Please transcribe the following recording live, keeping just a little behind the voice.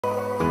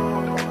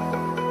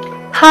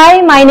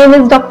Hi, my name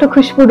is Dr.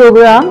 Khushbu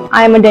Dogra.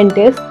 I am a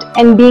dentist,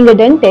 and being a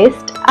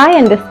dentist, I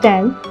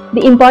understand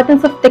the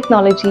importance of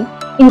technology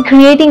in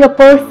creating a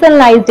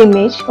personalized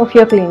image of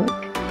your clinic.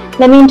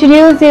 Let me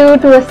introduce you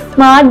to a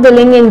smart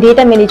billing and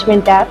data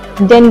management app,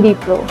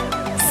 DenBiPro.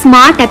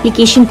 Smart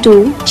application to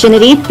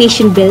generate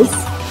patient bills,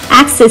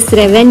 access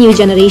revenue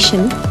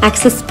generation,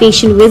 access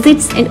patient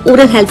visits and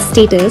oral health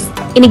status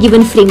in a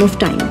given frame of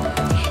time.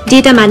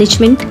 Data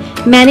management,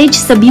 manage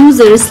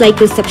sub-users like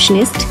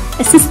receptionist,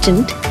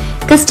 assistant,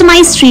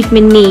 customize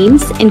treatment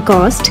names and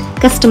cost,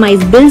 customize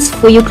bills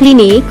for your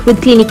clinic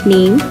with clinic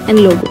name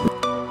and logo.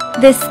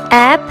 This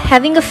app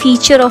having a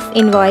feature of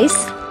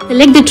invoice,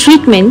 select the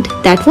treatment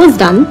that was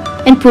done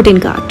and put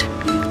in cart.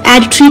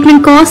 Add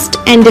treatment cost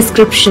and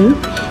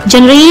description,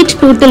 generate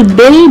total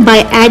bill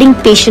by adding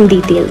patient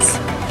details.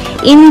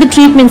 In the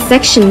treatment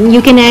section,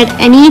 you can add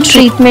any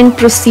treatment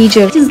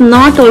procedure which is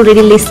not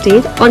already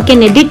listed or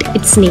can edit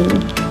its name.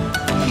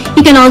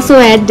 You can also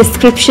add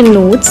description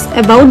notes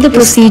about the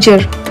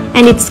procedure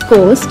and its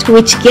cost,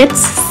 which gets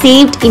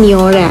saved in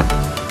your app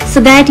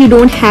so that you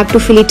don't have to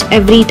fill it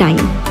every time.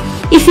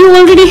 If you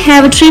already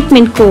have a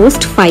treatment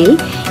cost file,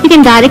 you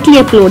can directly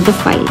upload the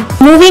file.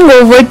 Moving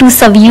over to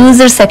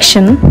sub-user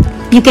section,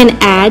 you can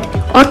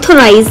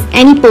authorize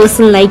any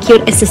person like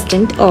your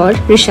assistant or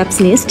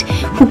receptionist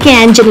who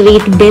can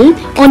generate bill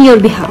on your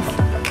behalf.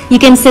 You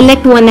can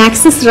select one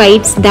access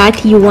rights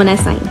that you want to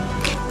assign.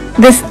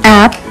 This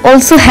app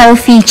also have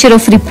feature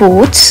of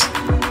reports.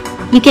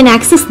 You can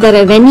access the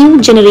revenue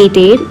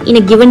generated in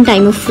a given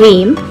time of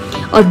frame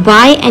or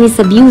by any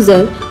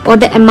sub-user or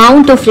the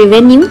amount of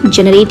revenue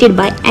generated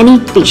by any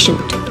patient.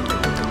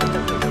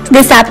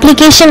 This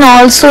application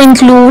also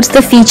includes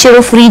the feature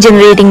of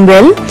regenerating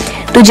bill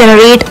to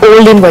generate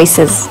old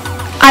invoices.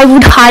 I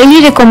would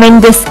highly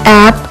recommend this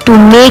app to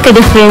make a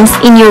difference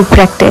in your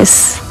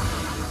practice.